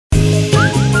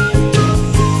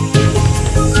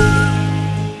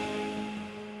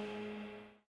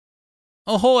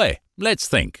Ahoy! Let's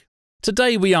think.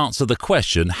 Today we answer the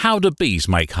question, how do bees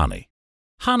make honey?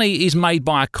 Honey is made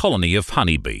by a colony of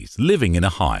honeybees living in a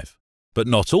hive. But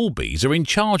not all bees are in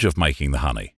charge of making the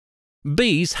honey.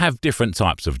 Bees have different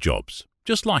types of jobs,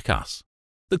 just like us.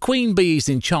 The queen bee is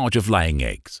in charge of laying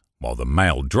eggs, while the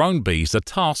male drone bees are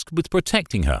tasked with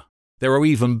protecting her. There are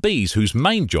even bees whose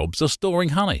main jobs are storing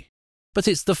honey. But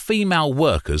it's the female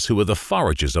workers who are the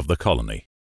foragers of the colony.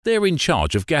 They're in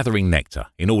charge of gathering nectar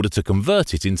in order to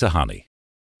convert it into honey.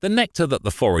 The nectar that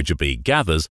the forager bee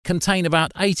gathers contain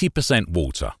about 80%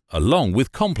 water, along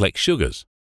with complex sugars.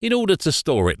 In order to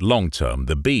store it long-term,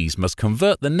 the bees must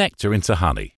convert the nectar into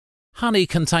honey. Honey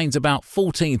contains about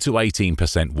 14 to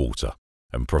 18% water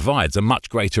and provides a much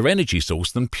greater energy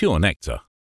source than pure nectar.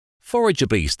 Forager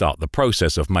bees start the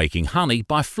process of making honey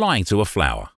by flying to a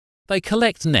flower. They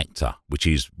collect nectar, which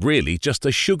is really just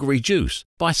a sugary juice,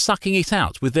 by sucking it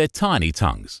out with their tiny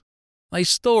tongues. They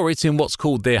store it in what's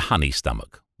called their honey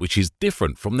stomach, which is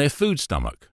different from their food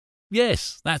stomach.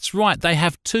 Yes, that's right, they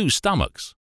have two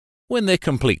stomachs. When they're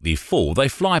completely full, they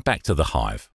fly back to the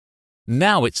hive.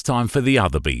 Now it's time for the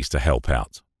other bees to help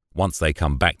out. Once they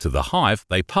come back to the hive,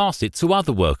 they pass it to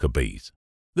other worker bees.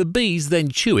 The bees then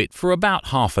chew it for about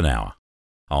half an hour.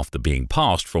 After being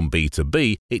passed from bee to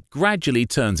bee, it gradually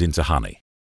turns into honey.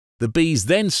 The bees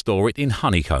then store it in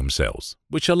honeycomb cells,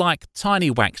 which are like tiny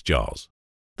wax jars.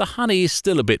 The honey is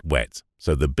still a bit wet,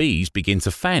 so the bees begin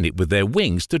to fan it with their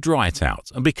wings to dry it out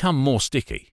and become more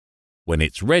sticky. When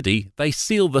it's ready, they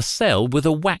seal the cell with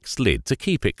a wax lid to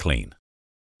keep it clean.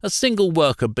 A single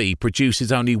worker bee produces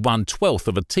only 1/12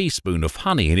 of a teaspoon of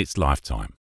honey in its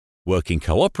lifetime. Working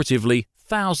cooperatively,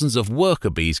 thousands of worker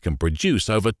bees can produce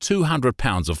over 200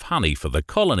 pounds of honey for the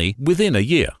colony within a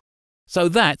year. So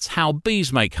that's how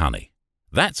bees make honey.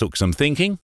 That took some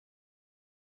thinking.